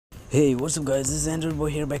Hey, what's up guys, this is Android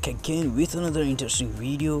Boy here back again with another interesting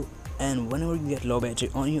video. And whenever you get low battery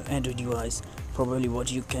on your Android device, probably what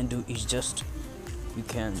you can do is just you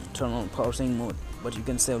can turn on power saving mode, but you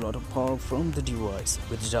can save a lot of power from the device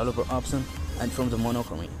with the developer option and from the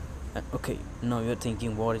monochromy. Okay, now you're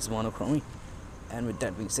thinking what is monochromy, and with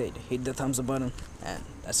that being said, hit the thumbs up button and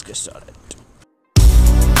let's get started.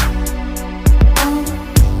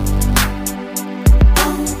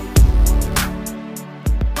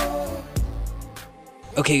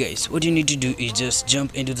 Okay guys, what you need to do is just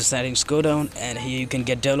jump into the settings, go down, and here you can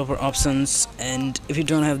get developer options. And if you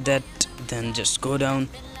don't have that, then just go down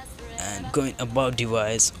and go in about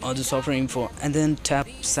device or the software info, and then tap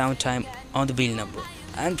sound time on the build number,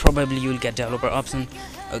 and probably you will get developer option.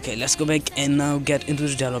 Okay, let's go back and now get into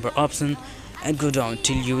the developer option and go down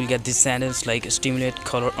till you will get this sentence like stimulate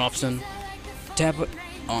color option. Tap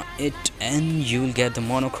on it and you will get the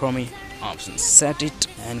monochromy option. Set it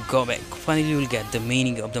and go back. Finally you will get the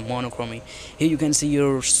meaning of the monochromy. Here you can see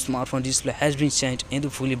your smartphone display has been changed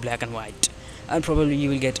into fully black and white, and probably you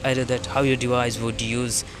will get either that how your device would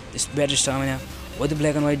use this battery stamina or the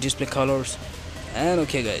black and white display colors. And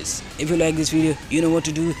okay guys, if you like this video, you know what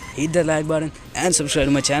to do. Hit the like button and subscribe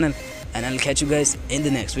to my channel, and I'll catch you guys in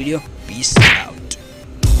the next video. Peace out.